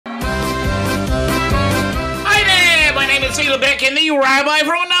Tzvi Lebetkin, the Rabbi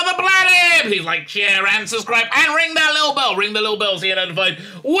from another planet. Please like, share, and subscribe, and ring that little bell. Ring the little bell so you're notified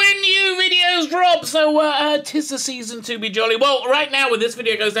when new videos drop. So, 'tis the season to be jolly. Well, right now when this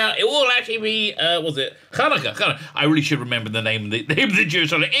video goes out, it will actually be, was it Hanukkah? I really should remember the name of the Jewish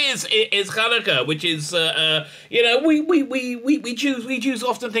holiday. It is Hanukkah, which is, you know, we Jews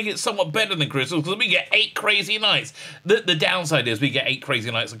often think it's somewhat better than Christmas because we get 8 crazy nights. The downside is we get 8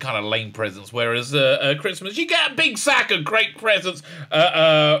 crazy nights and kind of lame presents, whereas Christmas you get a big sack of great presents,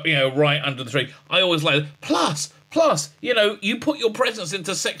 you know, right under the tree. I always like it. Plus, you know, you put your presents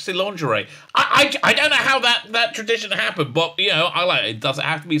into sexy lingerie. I don't know how that tradition happened, but, you know, I like it. Does it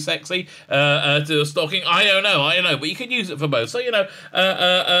have to be sexy to a stocking? I don't know, but you can use it for both. So, you know,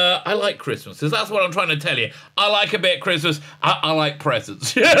 I like Christmas, because that's what I'm trying to tell you. I like a bit of Christmas. I like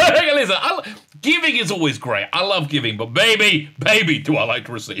presents. Listen, giving is always great. I love giving, but baby, do I like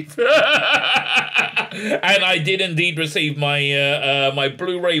to receive. And I did indeed receive my my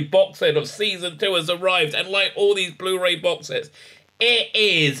Blu-ray box set of Season 2 has arrived, and like all these Blu-ray box sets, it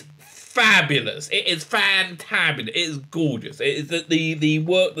is fabulous. It is fantabulous. It is gorgeous. It is the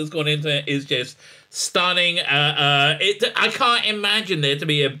work that's gone into it is just stunning. I can't imagine there to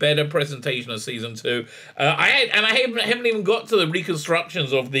be a better presentation of Season 2. I haven't even got to the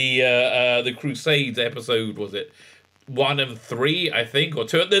reconstructions of the Crusades episode. Was it 1 and 3, I think, or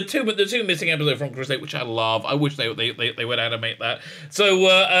 2? The two missing episodes from Crusade, which I love. I wish they would animate that. So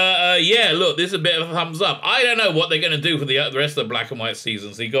yeah, look, this is a bit of a thumbs up. I don't know what they're going to do for the rest of the black and white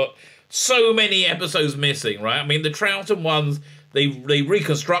seasons. You got so many episodes missing, right? I mean, the Troughton ones, they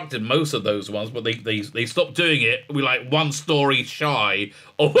reconstructed most of those ones, but they stopped doing it. We like one story shy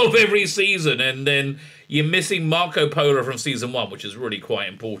of every season, and then you're missing Marco Polo from Season 1, which is really quite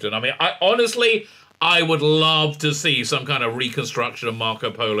important. I mean, honestly, I would love to see some kind of reconstruction of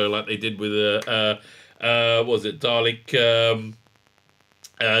Marco Polo like they did with what was it, Dalek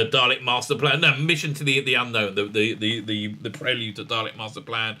Master Plan? No, Mission to the Unknown, the prelude to Dalek Master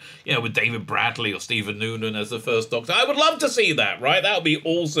Plan, you know, with David Bradley or Stephen Noonan as the first Doctor. I would love to see that, right? That would be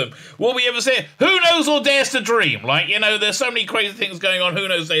awesome. Will we ever see it? Who knows or dares to dream? Like, you know, there's so many crazy things going on. Who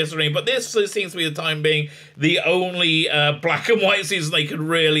knows, dares to dream? But this seems to be the time being the only black and white season they could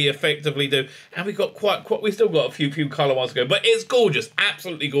really effectively do. And we got we still got a few color ones to go, but it's gorgeous,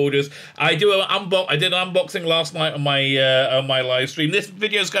 absolutely gorgeous. I did an unboxing last night on my live stream. This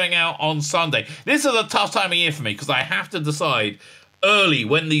video is going out on Sunday. This is a tough time of year for me because I have to decide early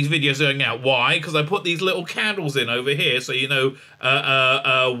when these videos are going out. Why? Because I put these little candles in over here, so you know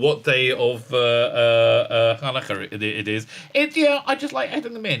what day of Hanukkah it is. Yeah, I just like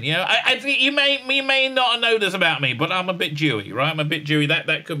adding them in. You know, I think you may not know this about me, but I'm a bit Jewy, right? I'm a bit Jewy.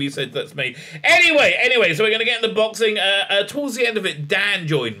 That could be said. That's me. Anyway, so we're gonna get in the boxing. Towards the end of it, Dan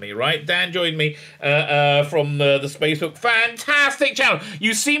joined me, right? Dan joined me from the Spacebook. Fantastic channel.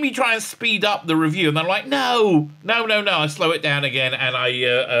 You see me try and speed up the review, and I'm like, no. I slow it down again, and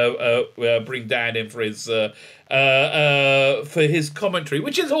I bring Dan in for his commentary,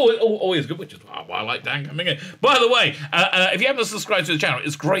 which is always good, which is why I like Dan coming in. By the way, if you haven't subscribed to the channel,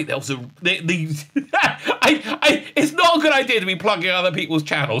 it's great. It's not a good idea to be plugging other people's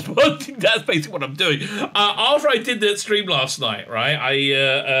channels, but that's basically what I'm doing. After I did that stream last night,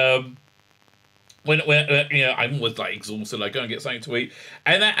 right, when you know, I'm always like exhausted, I go and get something to eat,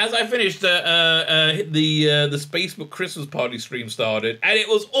 and as I finished, the Spacebook Christmas party stream started, and it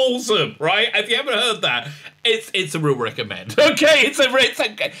was awesome, right? If you haven't heard that, it's a real recommend. Okay, it's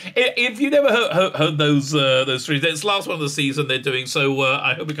okay. If you never heard those streams, it's the last one of the season they're doing, so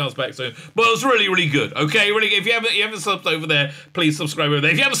I hope it comes back soon. But it was really good. Okay, really good. If you haven't subbed over there, please subscribe over there.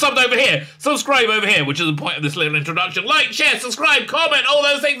 If you haven't subbed over here, subscribe over here, which is the point of this little introduction. Like, share, subscribe, comment. All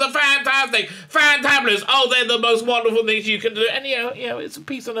those things are fantastic, fantabulous. Oh, they're the most wonderful things you can do. And you know, it's a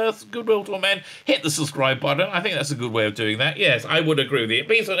peace on earth, goodwill to all men. Hit the subscribe button. I think that's a good way of doing that. Yes, I would agree with you.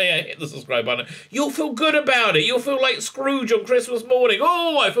 Peace on earth. Hit the subscribe button. You'll feel good about it. You'll feel like Scrooge on Christmas morning.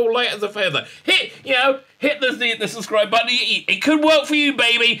 Oh, I feel light as a feather. Hit the subscribe button. It could work for you,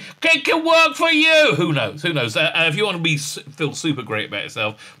 baby. It could work for you. Who knows? If you want to feel super great about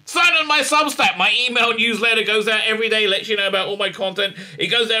yourself, sign on my Substack. My email newsletter goes out every day. Lets you know about all my content. It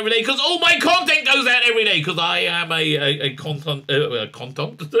goes out every day because all my content goes out every day because I am a content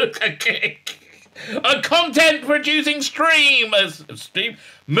producing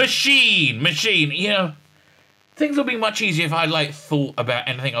machine. You know, things would be much easier if I like thought about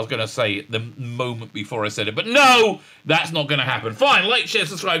anything I was going to say the moment before I said it. But no, that's not going to happen. Fine, like, share,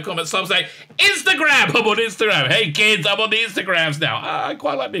 subscribe, comment, say Instagram. I'm on Instagram. Hey kids, I'm on the Instagrams now. I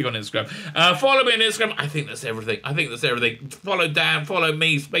quite like being on Instagram. Follow me on Instagram. I think that's everything. Follow Dan. Follow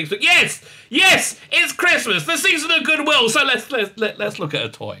me. Facebook. Yes, it's Christmas, the season of goodwill. So let's look at a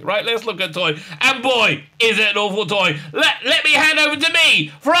toy, right? Let's look at a toy. And boy, is it an awful toy. Let me hand over to me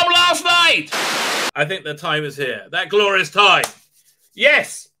from last night. I think the time is here. That glorious time.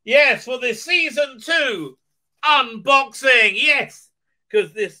 Yes, for the season 2 unboxing. Yes,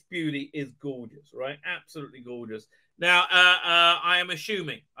 because this beauty is gorgeous, right? Absolutely gorgeous. Now, I am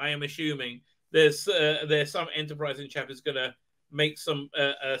assuming there's some enterprising chap who's going to make some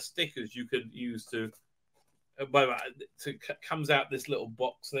stickers you could use to comes out this little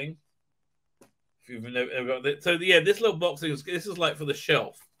box thing. If you've never got it. So yeah, this little box thing. This is like for the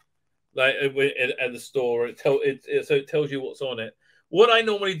shelf. Like at the store, so it tells you what's on it. What I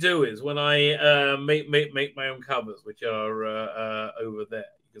normally do is when I make my own covers, which are over there,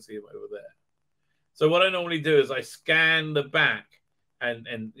 you can see them over there. So what I normally do is I scan the back and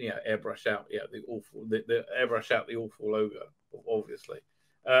airbrush out the airbrush out the awful logo, obviously,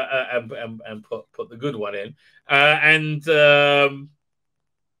 and put the good one in,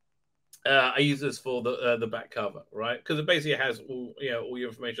 I use this for the back cover, right? Because it basically has all your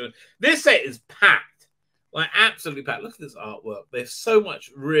information. This set is packed, like absolutely packed. Look at this artwork. There's so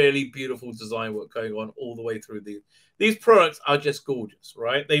much really beautiful design work going on all the way through these. These products are just gorgeous,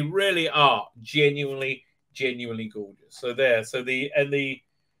 right? They really are genuinely gorgeous. So the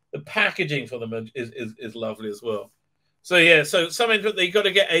packaging for them is lovely as well. So yeah, so you got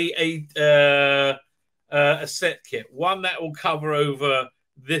to get a set kit, one that will cover over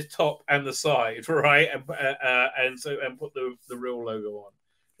this top and the side, right, and put the real logo on,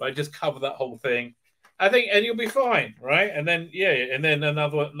 right? Just cover that whole thing, I think, and you'll be fine, right? And then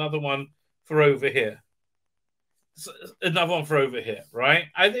another one for over here, right?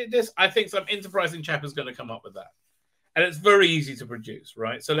 I think some enterprising chap is going to come up with that, and it's very easy to produce,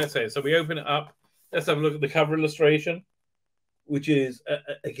 right? So let's say we open it up. Let's have a look at the cover illustration, which is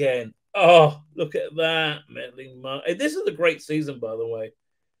again. Oh, look at that, meddling Mark. This is a great season, by the way.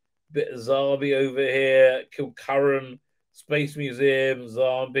 Bit of Zarbi over here, Kilcurran Space Museum,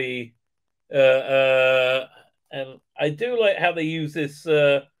 Zarbi, and I do like how they use this.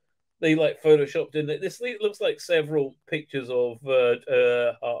 They like photoshopped in it. This looks like several pictures of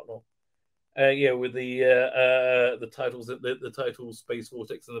Hartnell. With the titles, the title Space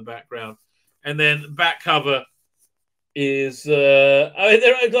Vortex in the background, and then back cover is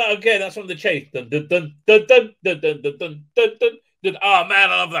okay. That's from the chase. Dun, dun, dun, dun, dun, dun, dun, dun, dun, dun, dun. Oh man,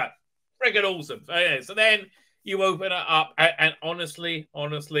 I love that. Freaking awesome. So then you open it up, and honestly,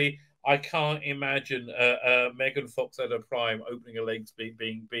 I can't imagine Megan Fox at her prime opening her legs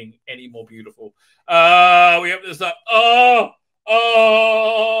being any more beautiful. We open this up. Oh,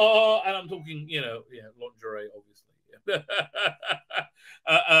 and I'm talking, lingerie, obviously. Open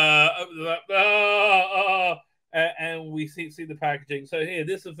it up. And we see the packaging. So here,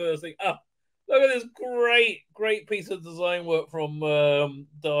 this is the first thing. Oh, look at this great piece of design work from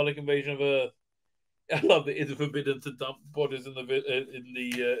Dalek Invasion of Earth. I love it. It's forbidden to dump bodies in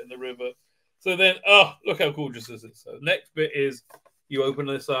the river. So then, oh, look how gorgeous this is. So next bit is you open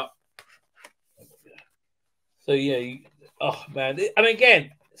this up. So yeah, oh man, and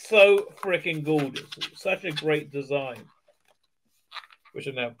again, so freaking gorgeous. Such a great design. Which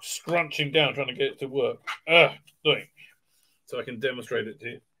are now scrunching down, trying to get it to work. Doink. So I can demonstrate it to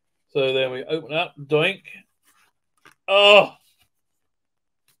you. So then we open up, doink. Oh!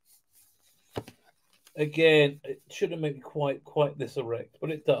 Again, it shouldn't make quite this erect,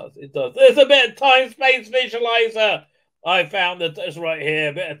 but it does. There's a bit of time-space visualizer. I found that it's right here.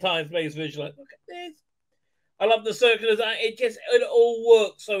 A bit of time-space visualizer. Look at this. I love the circular design. It all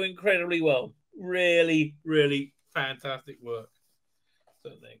works so incredibly well. Really, really fantastic work. So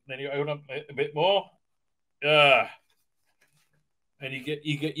then you open up a bit more, and you get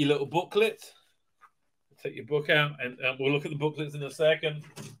your little booklet. Take your book out, and we'll look at the booklets in a second.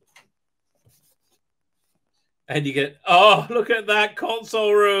 And you get, oh, look at that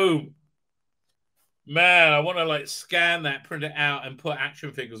console room, man! I want to scan that, print it out, and put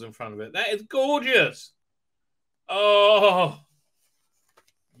action figures in front of it. That is gorgeous. Oh.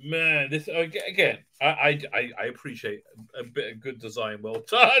 Man, this again. I appreciate a bit of good design, well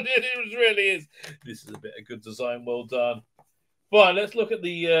done. It really is. This is a bit of good design, well done. But let's look at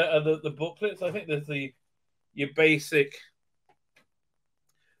the booklets. I think there's your basic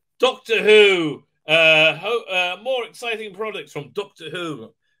Doctor Who. More exciting products from Doctor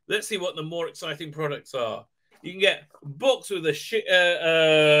Who. Let's see what the more exciting products are. You can get books with a shitty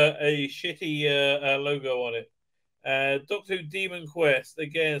logo on it. Doctor Who Demon Quest,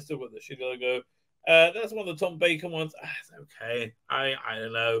 again, still got the shitty logo. That's one of the Tom Bacon ones. It's okay. I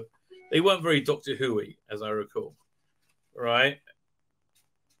don't know. They weren't very Doctor Who-y, as I recall. Right?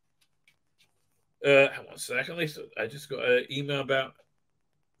 Hang on a second. I just got an email about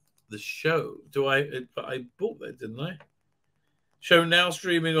the show. I bought that, didn't I? Show now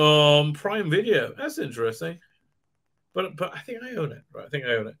streaming on Prime Video. That's interesting. But I think I own it. Right? I think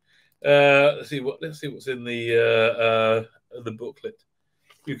I own it. Let's see what's in the booklet.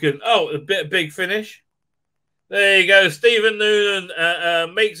 You can a big finish. There you go. Stephen Noonan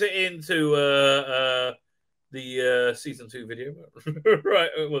makes it into the season 2 video.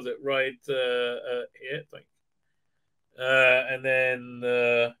 Right? Was it right here? I think. And then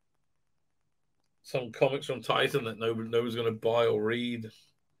some comics from Titan that nobody's going to buy or read.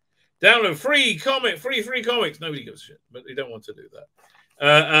 Download free comics. Nobody gives a shit, but they don't want to do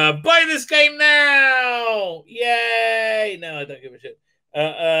that. Buy this game now! Yay! No, I don't give a shit.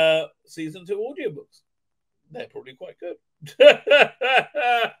 Season 2 audiobooks. They're probably quite good.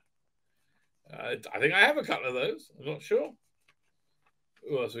 I think I have a couple of those. I'm not sure.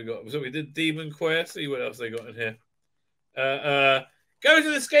 What else we got? So we did Demon Quest. See what else they got in here. Go to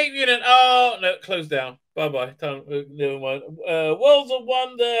the escape unit. Oh no, close down. Bye bye. Never mind. Worlds of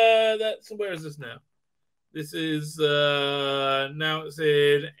Wonder. Where is this now? This is now it's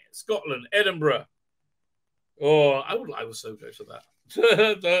in Scotland, Edinburgh. Oh, I was so close to that.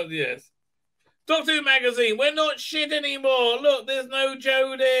 Yes. Doctor Who magazine. We're not shit anymore. Look, there's no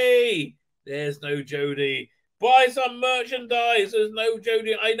Jodie. Buy some merchandise. There's no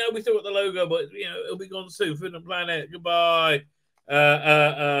Jodie. I know we still got the logo, but it'll be gone soon. Food and Planet. Goodbye.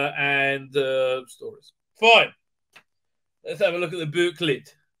 And stories. Fine. Let's have a look at the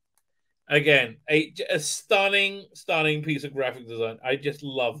booklet. Again, a stunning piece of graphic design. I just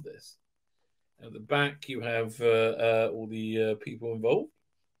love this. At the back, you have all the people involved.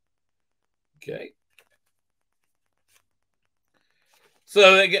 Okay.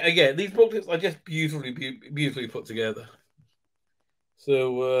 So again, these booklets are just beautifully put together.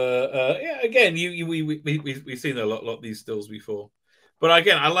 So yeah, again, we've seen a lot of these stills before, but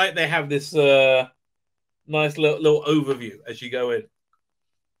again, I like they have this nice little overview as you go in.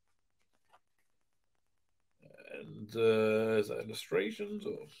 And is that illustrations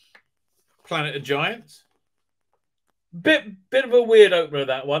or Planet of Giants? Bit of a weird opener,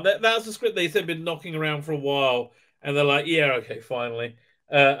 that one. That's a script they said been knocking around for a while, and they're like, yeah, okay, finally.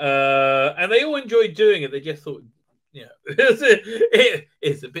 And they all enjoyed doing it. They just thought,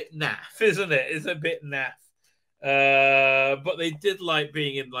 it's a bit naff, isn't it? It's a bit naff. But they did like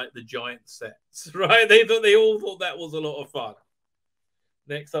being in like the giant sets, right? They all thought that was a lot of fun.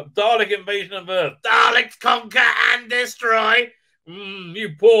 Next up, Dalek Invasion of Earth. Daleks conquer and destroy.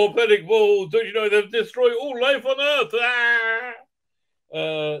 You poor panic balls. Don't you know they've destroyed all life on Earth?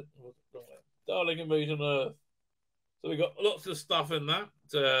 Dalek Invasion of Earth. So we got lots of stuff in that.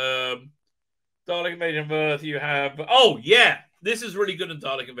 Dalek Invasion of Earth. You have. Oh yeah, this is really good in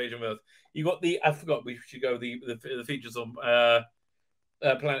Dalek Invasion of Earth. You got the. I forgot we should go the features on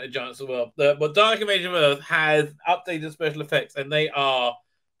Planet of Giants as well. But Dalek Invasion of Earth has updated special effects, and they are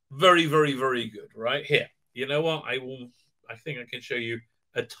very good. Right here. You know what? I think I can show you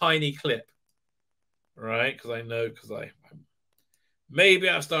a tiny clip, right? Because maybe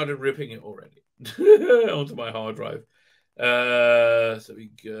I've started ripping it already onto my hard drive. So we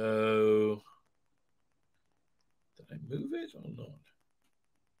go. Did I move it or not?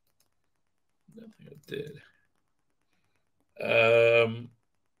 I don't think I did.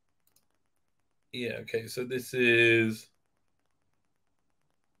 Yeah, okay. So this is.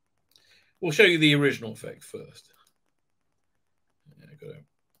 We'll show you the original effect first.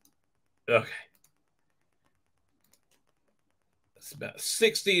 Okay. It's about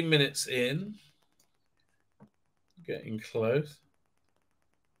 16 minutes in. Getting close.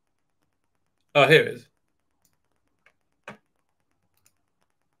 Oh, here it is.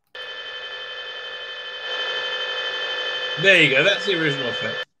 There you go. That's the original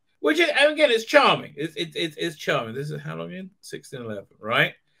effect. Which is, again, it's charming. It's charming. This is how long in? 16:11,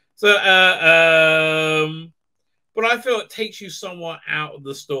 right? So, but I feel it takes you somewhat out of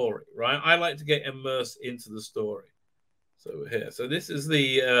the story, right? I like to get immersed into the story. So here, so this is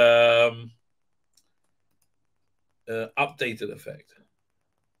the updated effect.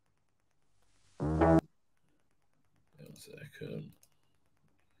 1 second.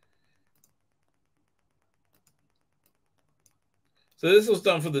 So this was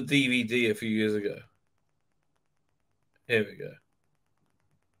done for the DVD a few years ago. Here we go.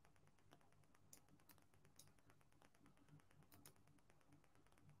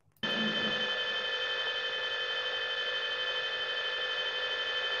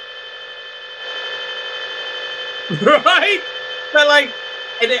 right? But like,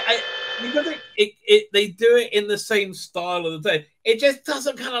 and because they do it in the same style of the day, it just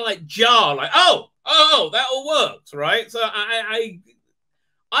doesn't kind of like jar. Like, that all works, right? So I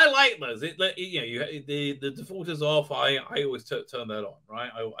like those. The default is off. I always turn that on,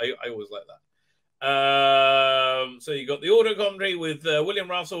 right? I always like that. So you got the auto commentary with William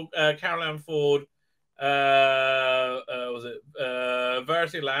Russell, Carol Ann Ford, was it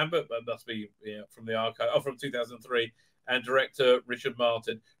Verity Lambert? That must be from the archive, from 2003, and director Richard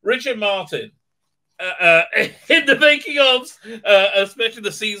Martin. Richard Martin, in the making of, especially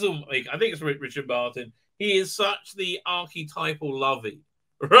the season, I think it's Richard Martin. He is such the archetypal lovey,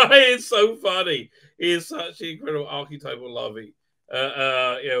 right? It's so funny. He is such the incredible archetypal lovey.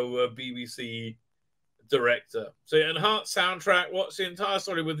 BBC director. So enhanced soundtrack. What's the entire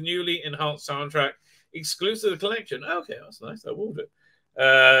story with newly enhanced soundtrack exclusive collection? Okay, that's nice. I will do.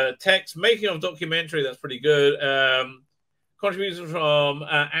 Text making of documentary. That's pretty good. Contributions from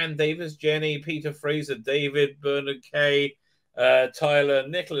Ann Davis, Jenny, Peter Fraser, David, Bernard Kay, Tyler,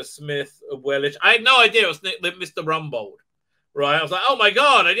 Nicholas Smith, Wellich. I had no idea it was Mr. Rumbold. Right? I was like, oh my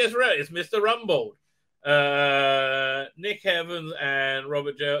god! I just read it. It's Mr. Rumbold. Nick Evans and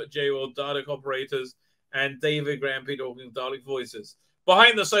Robert J. Wall, Dalek operators, and David Graham, Peter Hawkins, Dalek voices.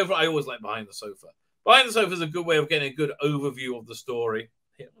 Behind the Sofa, I always like Behind the Sofa. Behind the Sofa is a good way of getting a good overview of the story.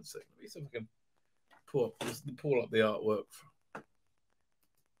 Here, one second. Let me see if I can pull up the artwork.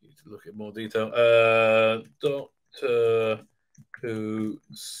 Need to look at more detail. Doctor Who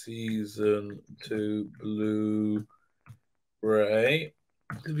Season 2 Blu-ray.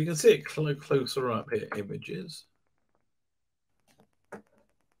 If you can see it closer up here, images.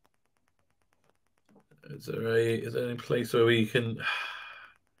 Is there any place where we can?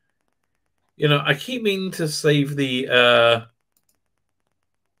 I keep meaning to save the.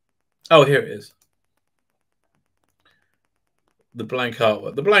 Oh, here it is. The blank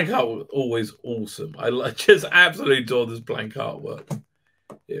artwork. The blank artwork is always awesome. I just absolutely adore this blank artwork.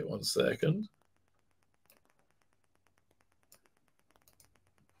 Here, one second.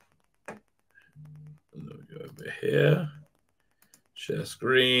 Let me go over here. Share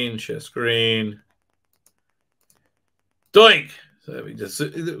screen. Doink! So let me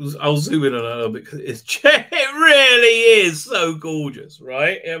I'll zoom in on it a little bit because it really is so gorgeous,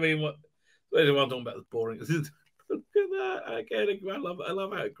 right? I mean, what I'm talking about is boring. Look at that. Again, I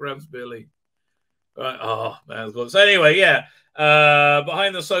love how it grabs Billy. Right. Oh man, it's gorgeous. So anyway, yeah.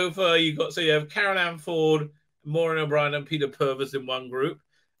 Behind the Sofa, you have Carol Ann Ford, Maureen O'Brien, and Peter Purvis in one group.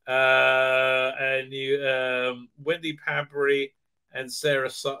 And you Wendy Padbury and Sarah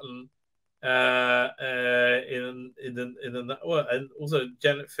Sutton and also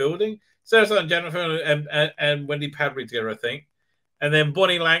Janet Fielding, Sarah Sutton, Janet Fielding, and Wendy Padbury together, I think, and then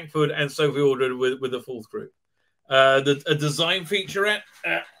Bonnie Langford and Sophie Aldred with the fourth group. A design featurette.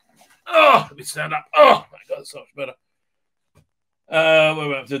 Let me stand up. Oh my god, so much better.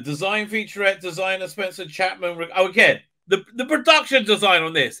 The design featurette, designer Spencer Chapman. Again, the production design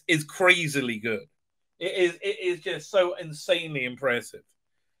on this is crazily good. It is just so insanely impressive.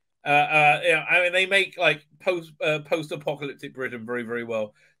 I mean, they make like post-apocalyptic Britain very, very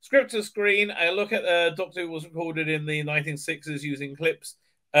well. Script to screen. A look at Doctor Who was recorded in the 1960s using clips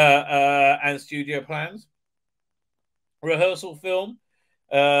and studio plans. Rehearsal film.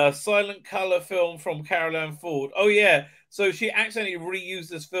 Silent color film from Carol Ann Ford. Oh yeah, so she accidentally reused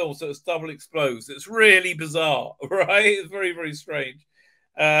this film, so it's double exposed. It's really bizarre, right? It's very, very strange.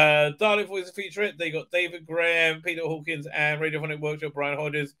 Dalek voice featurette. They got David Graham, Peter Hawkins, and Radiophonic Workshop Brian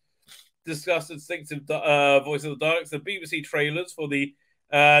Hodges discussed instinctive voice of the Daleks. The BBC trailers for the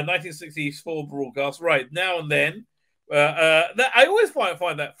 1964 broadcast. Right, now and then. I always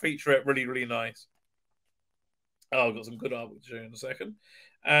find that featurette really, really nice. Oh, I've got some good artwork to show you in a second.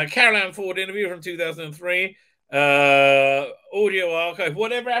 Carol Ann Ford interview from 2003. Audio archive.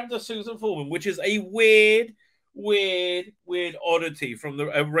 Whatever happened to Susan Foreman, which is a weird oddity from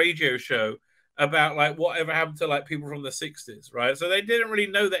a radio show about like whatever happened to like people from the 60s, right? So they didn't really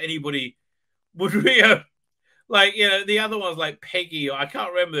know that anybody would be like, the other ones like Peggy, or I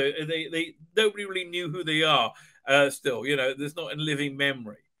can't remember. They nobody really knew who they are. Still, there's not in living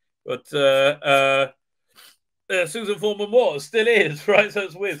memory. But Susan Foreman still is, right? So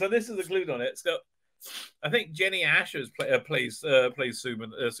it's weird. So this is included on it. It's got, I think Jenny Ashers plays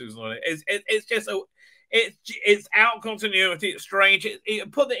Susan on it. It's just it's out continuity. It's strange.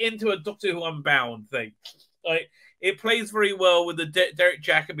 It put it into a Doctor Who Unbound thing. Like it plays very well with the Derek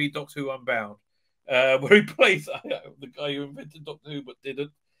Jacobi Doctor Who Unbound, where he plays the guy who invented Doctor Who but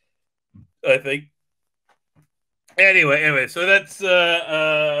didn't, I think. Anyway, so that's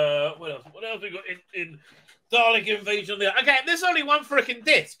what else? What else we got in Dalek Invasion. Okay, there's only one freaking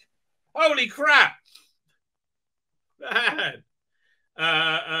disc. Holy crap. Man.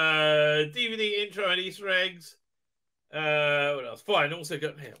 DVD intro and Easter eggs. What else? Fine. Also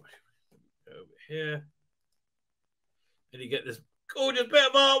got here. Over here. And you get this gorgeous bit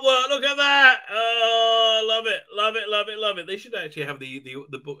of artwork. Look at that. Oh, love it. Love it. Love it. Love it. They should actually have the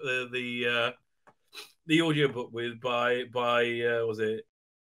book, the audio book by was it?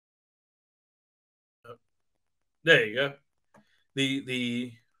 There you go.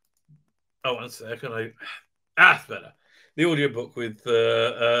 Oh, 1 second. That's better. The audio book with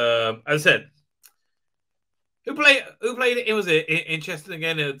as I said, who played it? It was in Chester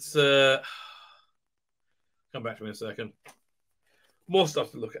again. It's come back to me in a second. More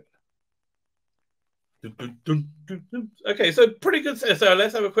stuff to look at. Okay, so pretty good. So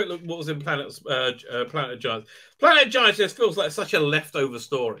let's have a quick look. What was in Planet of Giants? Planet of Giants just feels like such a leftover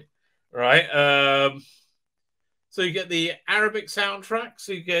story, right? So you get the Arabic soundtrack.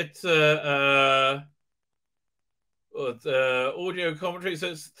 So you get audio commentary. So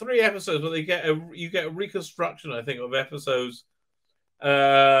it's 3 episodes, but you get a reconstruction, I think, of episodes.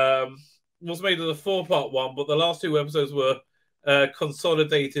 Was made as a 4-part one, but the last 2 episodes were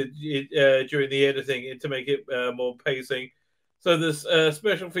consolidated during the editing to make it more pacing. So this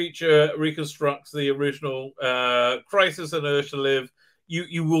special feature reconstructs the original Crisis on Earth to Live.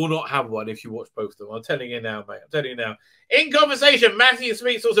 You will not have one if you watch both of them. I'm telling you now, mate. I'm telling you now. In Conversation, Matthew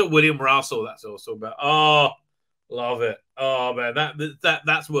Speaks, also William Russell. That's also about. Oh, love it. Oh man,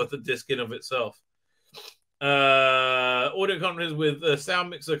 that's worth a disc in of itself. Audio commentaries with sound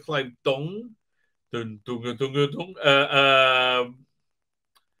mixer Clive Dong.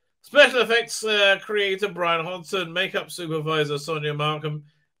 Special effects creator Brian Hodson, makeup supervisor Sonia Markham,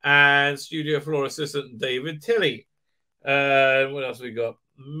 and studio floor assistant David Tilley. What else we got?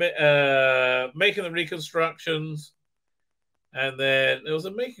 Making the reconstructions, and then there was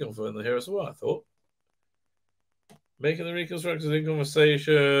a making of in here as well. I thought making the reconstructions in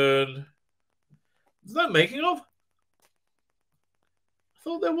Conversation. Is that making of? I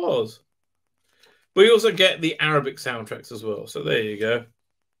thought there was. But you also get the Arabic soundtracks as well. So there you go.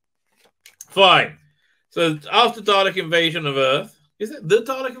 Fine. So after Dalek Invasion of Earth, is it the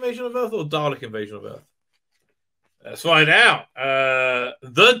Dalek Invasion of Earth or Dalek Invasion of Earth? Let's find out.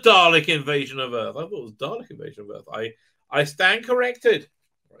 The Dalek Invasion of Earth. I thought it was Dalek Invasion of Earth. I stand corrected.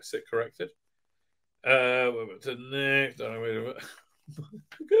 Or I sit corrected. To next. Look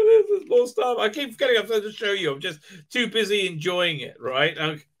at this. There's more stuff. I keep forgetting I'm supposed to show you. I'm just too busy enjoying it, right?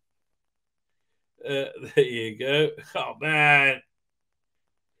 Okay. There you go. Oh man.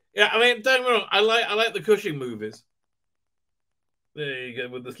 Yeah, I mean, don't get me wrong. I like the Cushing movies. There you go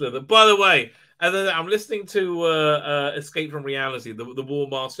with the Slither. By the way, I'm listening to Escape from Reality, the War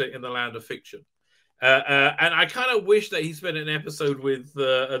Master in the Land of Fiction, and I kind of wish that he spent an episode with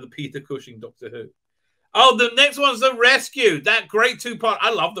the Peter Cushing Doctor Who. Oh, the next one's The Rescue. That great 2-part.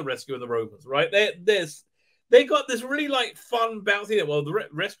 I love The Rescue and the Romans. Right, they got this really like fun bouncy. Well, the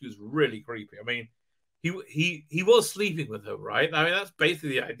Rescue's really creepy. I mean, he was sleeping with her, right? I mean, that's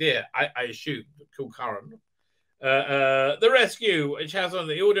basically the idea. I assume. Cool current. The Rescue, which has on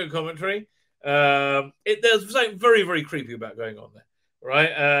the audio commentary. There's something very, very creepy about going on there,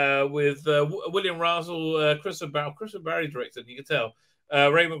 right? With William Russell, Christopher Barry directed, you can tell.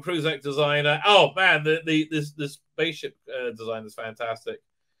 Raymond Kruzak designer. Oh man, this spaceship design is fantastic.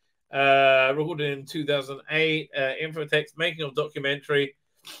 Recorded in 2008. Infotext making of documentary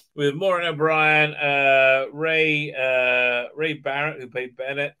with Maureen O'Brien, Ray Barrett, who played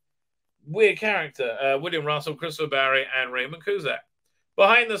Bennett. Weird character. William Russell, Christopher Barry, and Raymond Kuzak.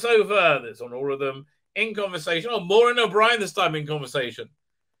 Behind the Sofa, that's on all of them. In Conversation. Oh, Maureen O'Brien this time in Conversation.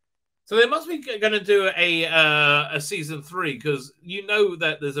 So they must be going to do a season 3 because you know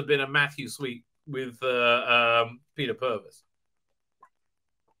that there's been a Matthew suite with Peter Purvis.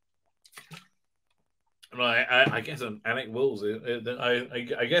 Right, I guess Alec Wills.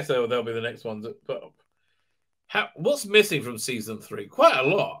 I guess they'll be the next ones. But what's missing from season 3? Quite a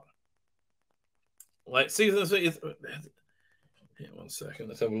lot. Like season 3 is. Here, 1 second.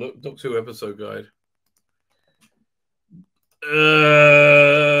 Let's have a look. Doctor Who episode guide.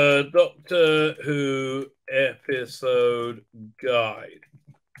 Doctor Who episode guide.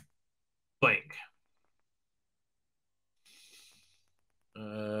 Blank.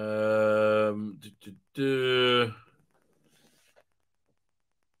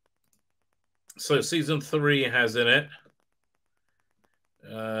 So season 3 has in it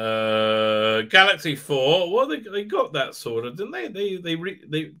Galaxy 4. Well, they got that sorted, didn't they? They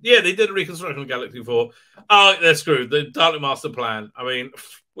did a reconstruction of Galaxy 4. Oh, they're screwed. The Dalek Master Plan. I mean,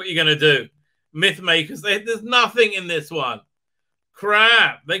 what are you going to do? Myth Makers. There's nothing in this one.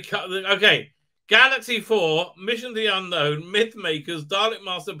 Crap. They cut. Okay. Galaxy 4, Mission to the Unknown, Myth Makers, Dalek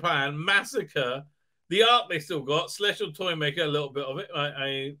Master Plan, Massacre. The art they still got. Celestial Toymaker, a little bit of it.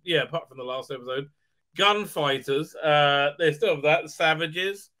 Yeah, apart from the last episode. Gunfighters. They still have that.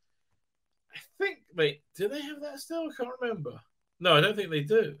 Savages. I think do they have that still? I can't remember. No, I don't think they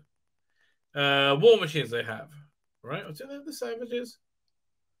do. War Machines they have. Right? Or do they have the Savages?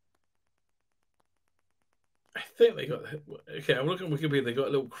 I think they got. Okay, I'm looking at Wikipedia. They got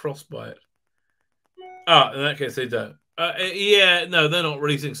a little cross by it. Oh, in that case, they don't. Yeah, no, they're not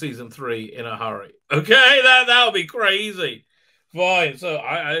releasing season 3 in a hurry. Okay, that would be crazy. Fine. So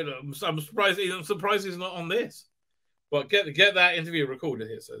I'm surprised. I'm surprised he's not on this. But get that interview recorded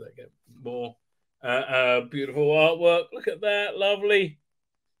here so they get more beautiful artwork. Look at that, lovely.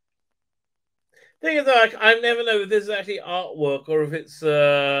 Thing is, like, I never know if this is actually artwork or if it's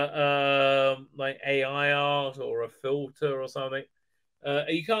like AI art or a filter or something.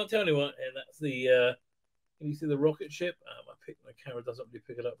 You can't tell anyone, and that's the. Can you see the rocket ship? My camera doesn't really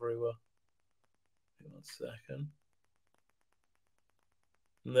pick it up very well. Hang on a second.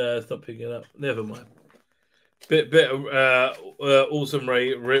 No, it's not picking it up. Never mind. Bit of awesome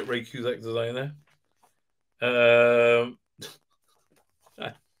Ray Cusack design there.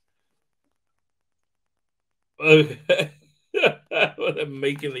 Okay. They're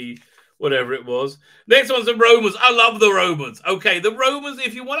making the whatever it was. Next one's the Romans. I love the Romans. Okay, the Romans,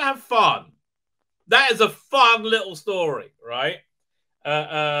 if you want to have fun, that is a fun little story, right?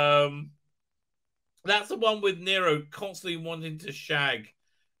 That's the one with Nero constantly wanting to shag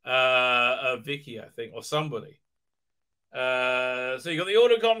Vicky, I think, or somebody. So you got the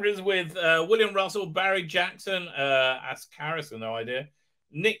auto commentaries with William Russell, Barry Jackson, Ascaris, no idea,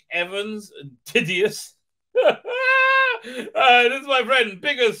 Nick Evans, Didius. This is my friend,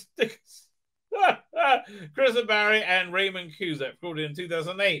 Biggest Stickers. Chris and Barry and Raymond Cusack, recorded in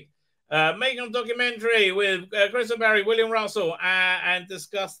 2008. Making a documentary with Chris and Barry, William Russell, and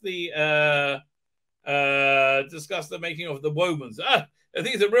discuss the making of the Womans.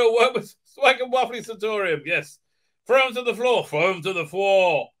 These are real Womans. Swag and Waffly Satorium, yes. Throw them to the floor. Throw them to the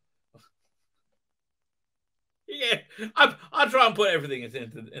floor. Yeah, I'll try and put everything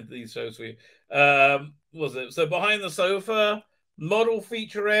into these shows for you. Was it? So Behind the Sofa, model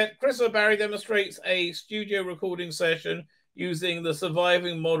featurette. Chris and Barry demonstrates a studio recording session using the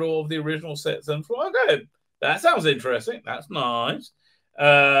surviving model of the original sets and floor. Okay, that sounds interesting. That's nice.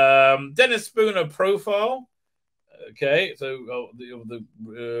 Dennis Spooner profile. Okay, so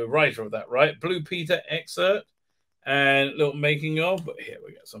the writer of that, right? Blue Peter excerpt and a little making of. But here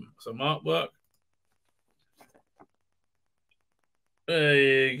we got some artwork. There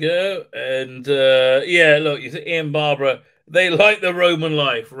you go. And yeah, look, you see Ian Barbara. They like the Roman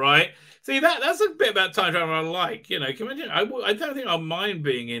life, right? See, that's a bit about time travel I like. You know, can you imagine? I don't think I'll mind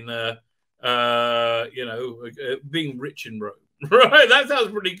being in, being rich in Rome. Right? That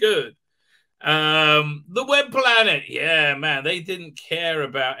sounds pretty good. The Web Planet. Yeah, man, they didn't care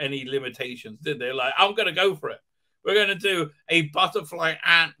about any limitations, did they? Like, I'm going to go for it. We're going to do a butterfly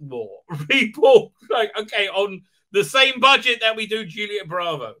ant war. People, like, okay, on the same budget that we do Juliet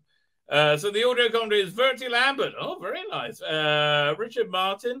Bravo. So the audio commentary is Verity Lambert. Oh, very nice. Richard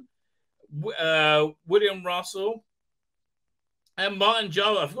Martin. William Russell and Martin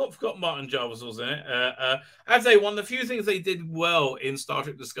Jarvis. I forgot Martin Jarvis was in it. I'd say one of the few things they did well in Star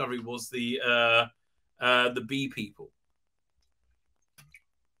Trek Discovery was the bee people.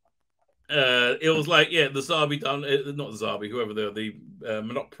 It was like, yeah, the Zabi done, not the Zabi, whoever the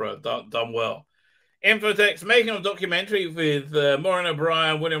Monopera done well. Infotex making a documentary with Maureen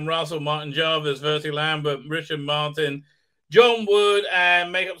O'Brien, William Russell, Martin Jarvis, Verity Lambert, Richard Martin, John Wood,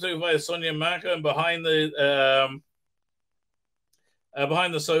 and makeup supervisor Sonia Maka, and behind the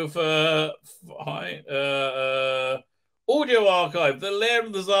sofa, audio archive, The Lair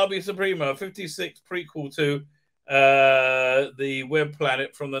of the Zabi Suprema, 56 prequel to the Web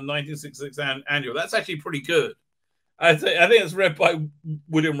Planet from the 1966 annual. That's actually pretty good. I think it's read by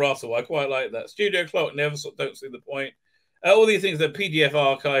William Russell. I quite like that. Studio Clock, never don't see the point. All these things are PDF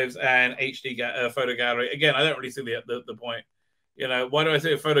archives and HD photo gallery. Again, I don't really see the point. You know, why do I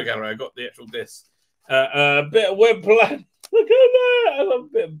say a photo gallery? I got the actual disc. Bit of Web Planet. Look at that. I love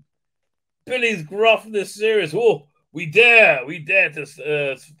Billy's gruffness series. Oh, we dare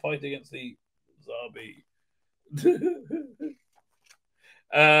to fight against the Zabi.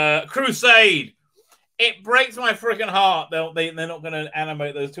 Crusade. It breaks my freaking heart. They're not going to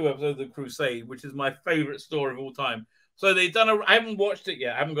animate those 2 episodes of Crusade, which is my favorite story of all time. So they've done I haven't watched it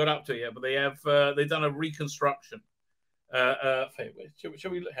yet. I haven't got up to it yet, but they've done a reconstruction Favorite.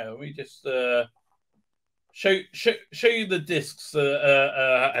 Shall we look here? We just show you the discs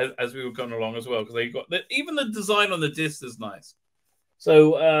as we were going along as well, because they got even the design on the disc is nice.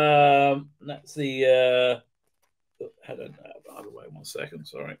 So that's the I don't know, by the way, 1 second,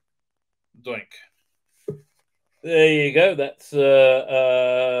 sorry. Doink. There you go. That's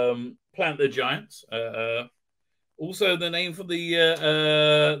Plant the Giants. Also the name for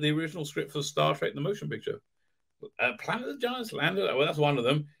the original script for Star Trek the motion picture. Planet of the Giants landed. Well, that's one of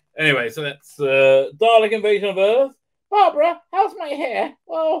them. Anyway, so that's Dalek Invasion of Earth. Barbara, how's my hair?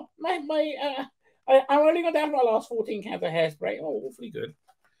 Well, I'm only got down to my last 14 cans of hairspray. Oh, awfully good.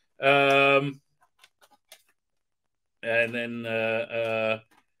 And then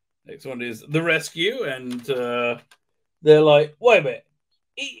next one is The Rescue, and they're like, wait a minute,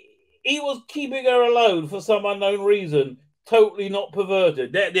 he was keeping her alone for some unknown reason. Totally not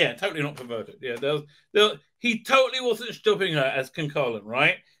perverted. Yeah, totally not perverted. Yeah, he totally wasn't stopping her as Concolin,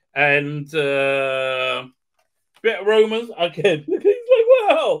 right? And bit of Romans again. He's like,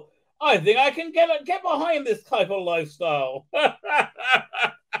 well, I think I can get behind this type of lifestyle. This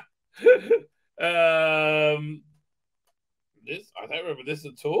I don't remember this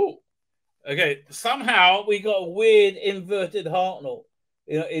at all. Okay, somehow we got a weird inverted Hartnell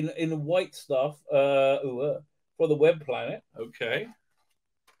in white stuff. For the Web Planet, okay,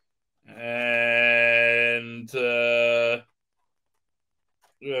 and we're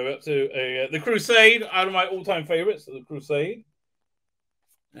up to the Crusade, one of my all-time favorites, the Crusade,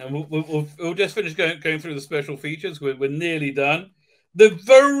 and we'll just finish going through the special features. We're nearly done. The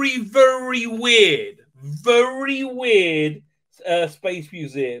very weird Space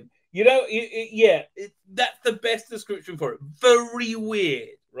Museum. You know, that's the best description for it. Very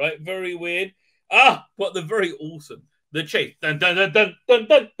weird, right? Very weird. But they're very awesome. The chase. Dun, dun, dun, dun, dun,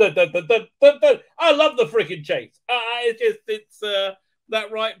 dun, dun, dun, dun, dun, dun, dun. I love the freaking chase. It's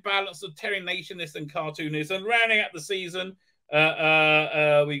that right balance of Terry Nationist and cartoonist. And rounding out the season,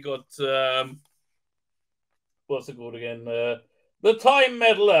 we got what's it called again? The Time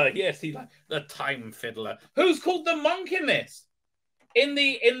Meddler. Yes, he's like the Time Fiddler. Who's called the monk in this? In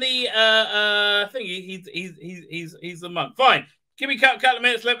the thing, he's the monk. Fine. Give me a couple of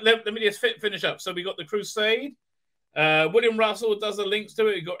minutes. Let me just finish up. So we got the Crusade. William Russell does the links to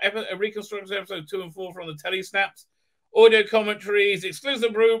it. We got a reconstruction episode 2 and 4 from the Telly Snaps. Audio commentaries,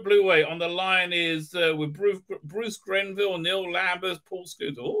 exclusive Blu-ray. On the line is with Bruce Grenville, Neil Lambert, Paul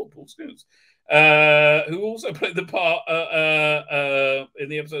Scoots. Oh, Paul Scoots. Who also played the part in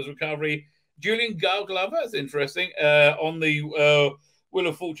the episode's recovery. Julian Glover, that's interesting. On the Wheel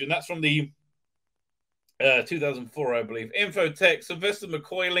of Fortune. That's from the 2004, I believe. Infotech, Sylvester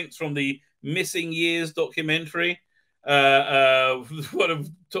McCoy links from the Missing Years documentary. What of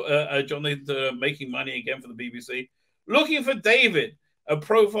John making money again for the BBC. Looking for David, a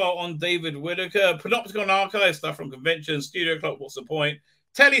profile on David Whitaker. Panopticon Archive, stuff from conventions. Studio Clock, what's the point?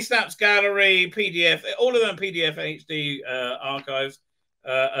 Telesnaps Gallery, PDF, all of them PDF HD archives.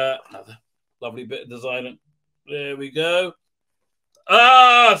 Another lovely bit of design. There we go.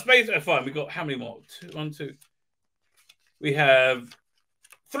 Space. Fine. We got how many more? 1, 2. We have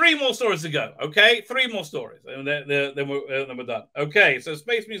 3 more stories to go. Okay, 3 more stories, and then we're done. Okay, so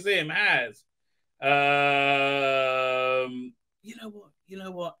Space Museum has. You know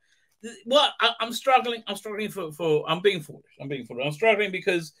what? What I'm struggling. I'm being foolish. I'm struggling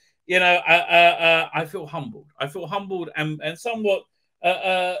because I feel humbled. And somewhat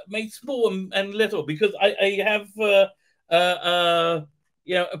made small and little because I have. A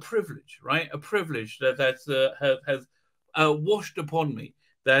privilege, right? A privilege that has washed upon me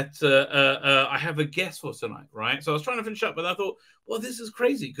that I have a guest for tonight, right? So I was trying to finish up, but I thought, well, this is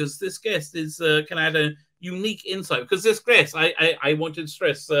crazy because this guest is can add a unique insight because this guest, I wanted to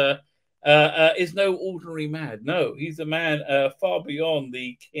stress, is no ordinary man. No, he's a man far beyond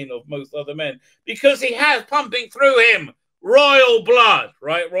the kin of most other men because he has pumping through him royal blood,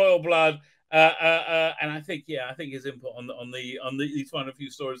 right? Royal blood. And I think his input on these final few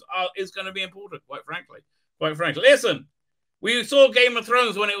stories is going to be important, quite frankly. Listen, we saw Game of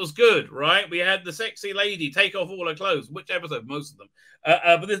Thrones when it was good, right? We had the sexy lady take off all her clothes. Which episode? Most of them.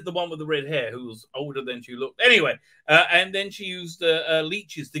 But this is the one with the red hair who was older than she looked. Anyway, and then she used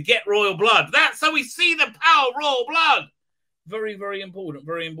leeches to get royal blood. That's how we see the power of royal blood. Very, very important.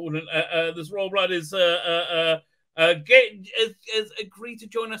 Very important. This royal blood is... agreed to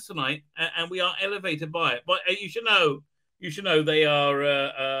join us tonight, and we are elevated by it. But you should know they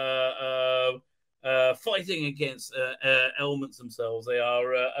are fighting against ailments themselves. They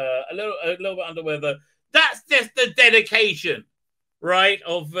are a little bit under weather. That's just the dedication right,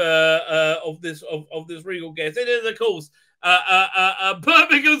 of this regal guest. It is, of course,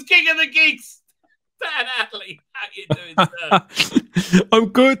 Birmingham's King of the Geeks, Dan Hadley. How you doing, sir? I'm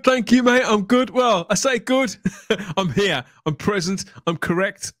good, thank you, mate. I'm good. Well, I say good. I'm here. I'm present. I'm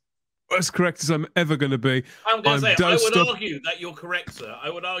correct. As correct as I'm ever going to be. I'm going to say, I would argue that you're correct, sir. I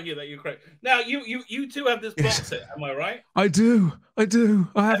would argue that you're correct. Now, you two have this box set, am I right? I do. I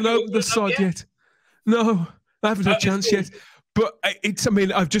haven't opened the side yet. No, I haven't had a chance yet. But I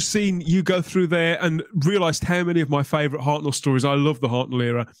mean, I've just seen you go through there and realised how many of my favourite Hartnell stories, I love the Hartnell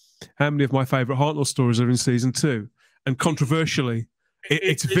era, how many of my favourite Hartnell stories are in season 2. And controversially,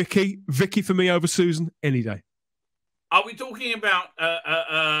 it's Vicky. Vicky for me over Susan any day. Are we talking about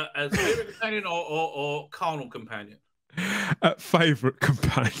a favourite companion or carnal companion? Favourite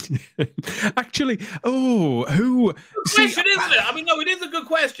companion. Actually, who? Good question, isn't it? I mean, no, it is a good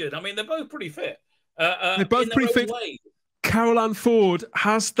question. I mean, they're both pretty fit. They're both pretty fit. Carol Ann Ford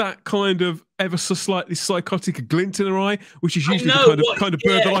has that kind of ever so slightly psychotic glint in her eye, which is usually the kind of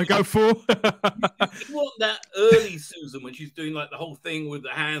bird that I go for. You want that early Susan when she's doing like the whole thing with the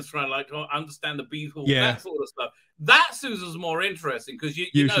hands trying to like understand the beetle, that sort of stuff. That Susan's more interesting because you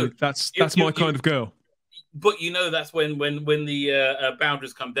usually know that's my kind of girl. But you know that's when the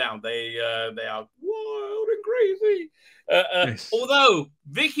boundaries come down, they are wild and crazy. Yes. Although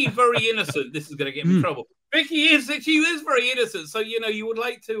Vicky very innocent, this is going to get me in trouble. Vicky is very innocent, so you know you would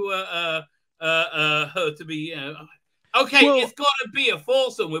like to her to be okay. Well, it's got to be a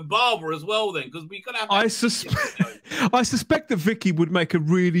foursome with Barbara as well, then, because we could have. I suspect that Vicky would make a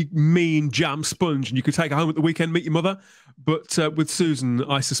really mean jam sponge, and you could take her home at the weekend, meet your mother. But with Susan,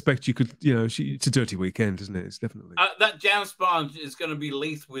 I suspect you could, it's a dirty weekend, isn't it? It's definitely that jam sponge is going to be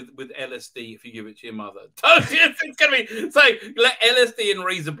laced with LSD if you give it to your mother. It's going to be so LSD and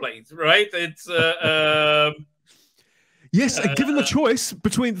razor blades, right? It's yes. Given the choice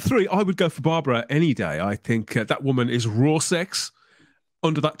between the three, I would go for Barbara any day. I think that woman is raw sex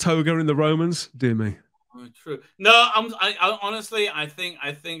under that toga in the Romans. Dear me. Oh, true. No, I honestly, I think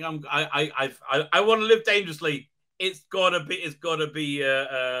I want to live dangerously. It's gotta be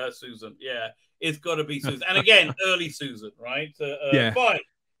Susan. Yeah, it's gotta be Susan. And again, early Susan, right? Yeah. Fine.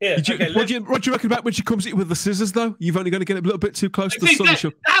 Here, what do you reckon about when she comes at you with the scissors, though? You've only got to get a little bit too close to the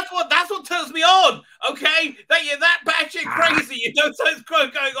sun. That's what turns me on. Okay, that you're that batshit crazy. You don't know what's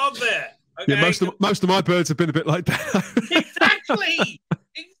going on there. Okay? Yeah, most of my birds have been a bit like that. Exactly.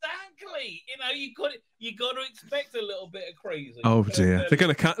 You got to expect a little bit of crazy. Oh dear, they're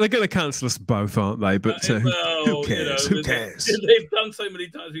gonna cancel us both, aren't they? But who cares? Who cares? They've done so many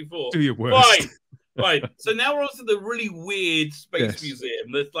times before. Do your worst. Right. So now we're on to the really weird space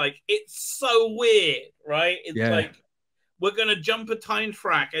museum. That's like it's so weird, right? It's like we're gonna jump a time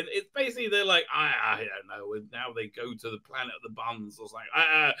track, and it's basically they're like I don't know. And now they go to the planet of the buns or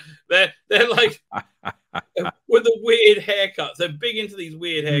something. They're like with the weird haircuts. They're big into these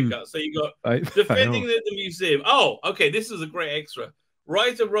weird haircuts. So you got defending the museum. Oh, okay. This is a great extra.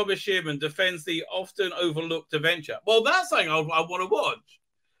 Writer Robert Shearman defends the often overlooked adventure. Well, that's something I want to watch.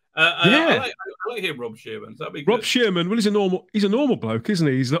 I like him, Rob Shearman. So that'd be good. Rob Shearman. Well, he's a normal bloke, isn't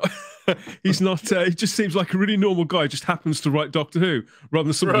he? He's not. He's not. He just seems like a really normal guy. Just happens to write Doctor Who rather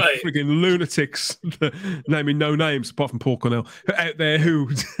than some of the frigging lunatics naming no names apart from Paul Cornell out there who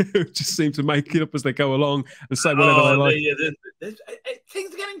just seem to make it up as they go along and say whatever they like. Yeah,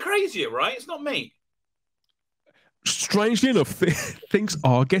 things are getting crazier, right? It's not me. Strangely enough, things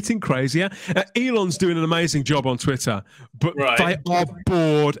are getting crazier. Elon's doing an amazing job on Twitter, but they are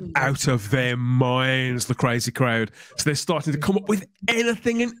bored out of their minds, the crazy crowd. So they're starting to come up with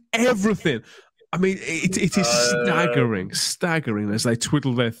anything and everything. I mean, it is staggering as they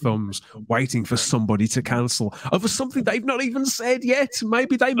twiddle their thumbs, waiting for somebody to cancel over something they've not even said yet.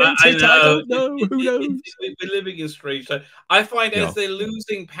 Maybe they meant it. I don't know. Who knows? We're living in strange times. I find as they're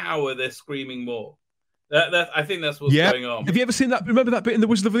losing power, they're screaming more. I think that's what's going on. Have you ever seen that? Remember that bit in the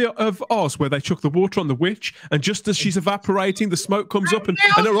Wizard of Oz where they chuck the water on the witch, and just as she's evaporating, the smoke comes up, and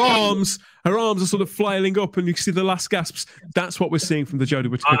her arms are sort of flailing up, and you see the last gasps. That's what we're seeing from the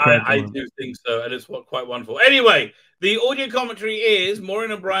Jodie Whittaker crowd. I do think so, and it's quite wonderful. Anyway, the audio commentary is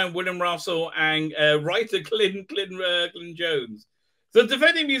Maureen O'Brien, William Russell, and writer Glyn Jones. So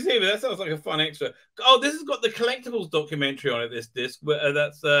defending museum, that sounds like a fun extra. Oh, this has got the collectibles documentary on it. This disc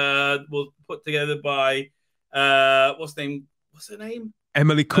that's was put together by what's her name?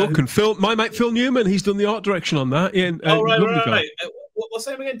 Emily Cook and my mate Phil Newman. He's done the art direction on that. Yeah, right. What's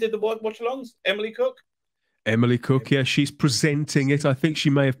her name again? Did the watch-alongs? Emily Cook. Emily Cook. Yeah, she's presenting it. I think she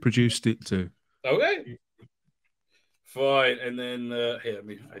may have produced it too. Okay. Fine, and then here,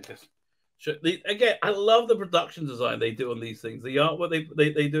 I just Again, I love the production design they do on these things. The art, what they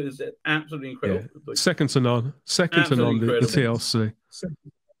do is absolutely incredible. Yeah. Second to none. Second to none. The TLC.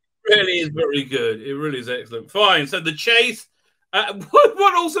 Really is very good. It really is excellent. Fine. So the chase.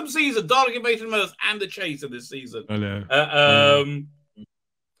 What awesome season! Dalek Invasion Murders and the chase of this season. I know.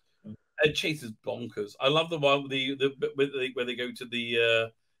 Chase is bonkers. I love the one where they go to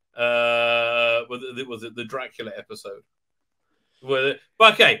the was it the Dracula episode? But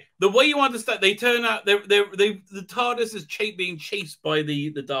okay, the way you understand, they turn out the TARDIS is being chased by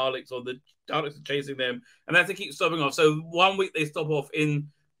the Daleks, or the Daleks are chasing them, and they have to keep stopping off. So one week they stop off in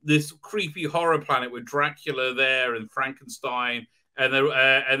this creepy horror planet with Dracula there and Frankenstein, and they're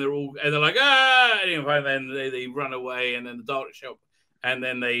like and then they run away, and then the Daleks show up, and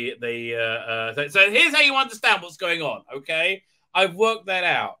then so here's how you understand what's going on. Okay, I've worked that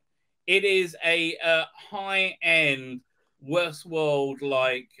out. It is a high end Westworld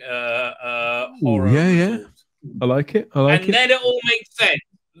like horror. Yeah. I like it. And then it all makes sense.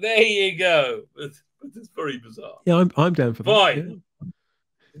 There you go. It's very bizarre. Yeah, I'm down for that. Fine. Yeah.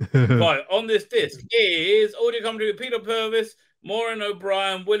 Right, on this disc is audio commentary with Peter Purvis, Maureen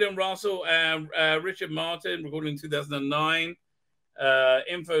O'Brien, William Russell, and Richard Martin, recording in 2009.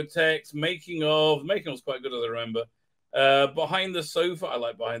 Info text, making of was quite good as I remember. Behind the Sofa, I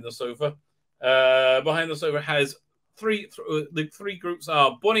like Behind the Sofa. Behind the Sofa has the three groups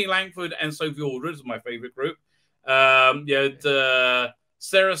are Bonnie Langford and Sophie Aldridge, is my favorite group. Sarah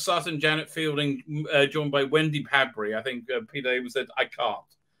Sutton, Janet Fielding, joined by Wendy Padbury. I think Peter Davis said, I can't.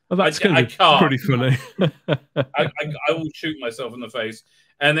 Oh, that's going to be pretty funny. I will shoot myself in the face.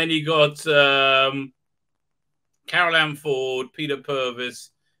 And then you got Carol Ann Ford, Peter Purvis,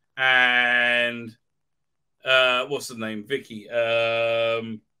 and what's the name? Vicky.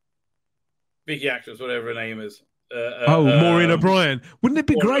 Vicky actress, whatever her name is. Maureen O'Brien. Wouldn't it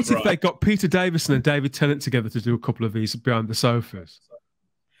be great if they got Peter Davison and David Tennant together to do a couple of these Behind the Sofas?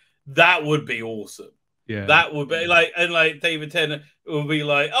 That would be awesome. Yeah, that would be like David Tennant would be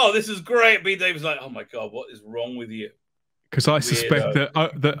like, "Oh, this is great." B. David's like, "Oh my god, what is wrong with you?" Because I suspect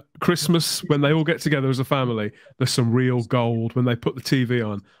that Christmas, when they all get together as a family, there's some real gold. When they put the TV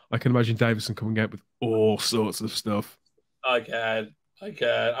on, I can imagine Davison coming out with all sorts of stuff. I can. I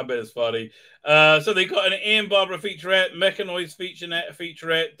bet it's funny. So they got an Ian Barbara featurette, Mechanoids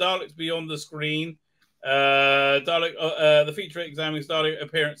featurette, Daleks Beyond the Screen, the featurette examining Dalek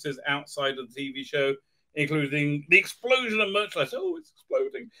appearances outside of the TV show, including the explosion of merchandise. Oh, it's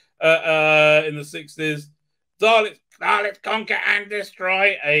exploding. In the 60s. Daleks Conquer and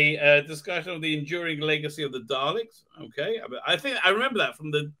Destroy, a discussion of the enduring legacy of the Daleks. Okay. I think I remember that from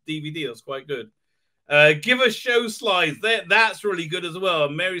the DVD. That was quite good. Give us show slides. That's really good as well.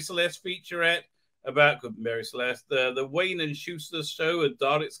 Mary Celeste featurette about Mary Celeste. The Wayne and Schuster show, a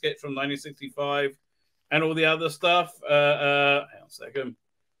Dalek sketch from 1965, and all the other stuff. Hang on a second.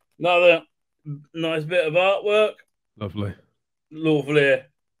 Another nice bit of artwork. Lovely.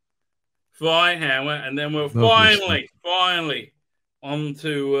 Fine, and then we're finally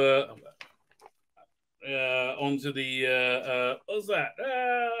onto the what's that?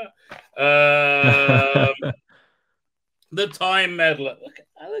 The Time Meddler. Look at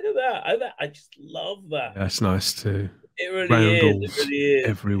that. I just love that. That's nice too. It really is.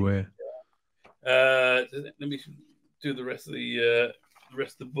 Everywhere. Let me do the rest of the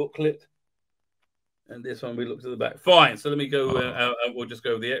booklet. And this one we look to the back. Fine. So let me go. We'll just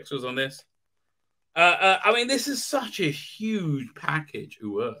go with the extras on this. I mean, this is such a huge package,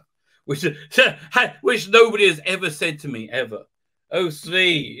 which nobody has ever said to me ever. Oh,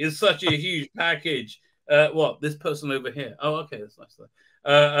 Tzvi, it's such a huge package. What? This person over here? Oh, okay, that's nice.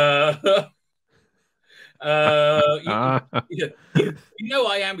 You know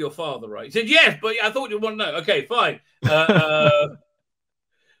I am your father, right? He said yes, but I thought you'd want to know. Okay, fine.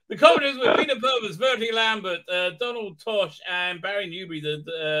 The comedies with Peter Purvis, Bertie Lambert, Donald Tosh, and Barry Newbury,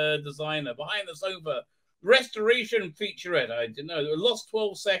 the designer. Behind the Sofa, restoration featurette. I didn't know. Lost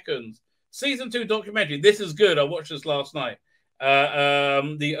 12 Seconds. Season 2 documentary. This is good. I watched this last night.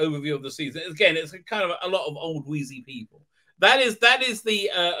 The overview of the season. Again, it's kind of a lot of old wheezy people. That is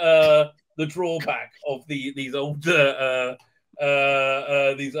the drawback of these old early.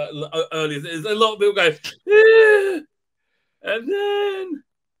 There's a lot of people go, and then.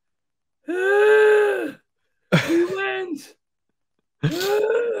 He went.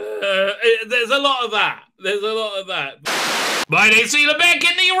 There's a lot of that. My name's Tzvi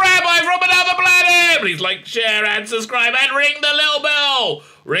Lebetkin, the Rabbi from another planet. Please like, share, and subscribe, and ring the little bell.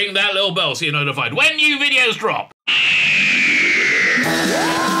 Ring that little bell so you're notified when new videos drop.